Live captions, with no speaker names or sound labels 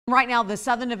Right now, the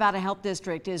Southern Nevada Health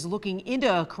District is looking into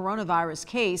a coronavirus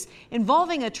case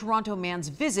involving a Toronto man's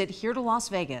visit here to Las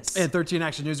Vegas. And 13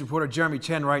 Action News reporter Jeremy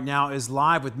Chen right now is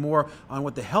live with more on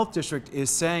what the health district is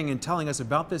saying and telling us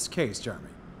about this case. Jeremy.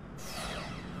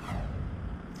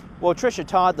 Well, Tricia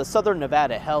Todd, the Southern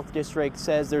Nevada Health District,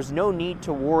 says there's no need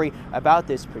to worry about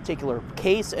this particular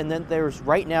case and that there's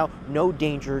right now no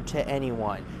danger to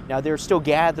anyone. Now, they're still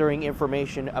gathering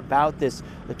information about the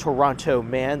Toronto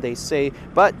man,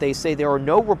 but they say there are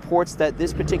no reports that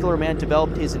this particular man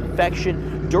developed his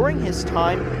infection during his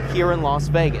time here in Las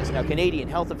Vegas. Now, Canadian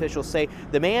health officials say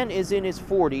the man is in his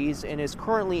 40s and is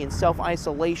currently in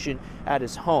self-isolation at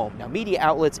his home. Now, media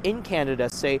outlets in Canada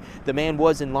say the man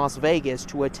was in Las Vegas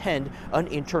to attend an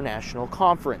international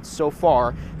conference. So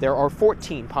far, there are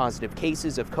 14 positive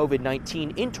cases of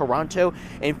COVID-19 in Toronto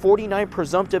and 49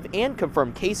 presumptive and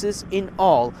confirmed cases in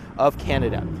all of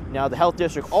Canada. Now, the health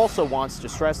district also wants to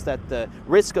stress that the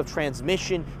risk of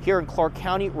transmission here in Clark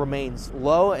County remains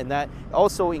low, and that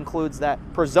also includes that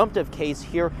presumptive case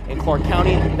here in Clark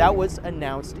County that was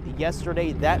announced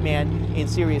yesterday. That man in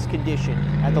serious condition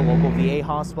at the local VA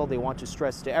hospital. They want to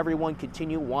stress to everyone,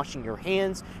 continue washing your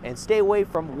hands and stay away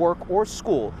from work or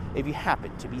school if you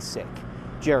happen to be sick.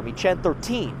 Jeremy Chen,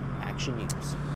 13 Action News.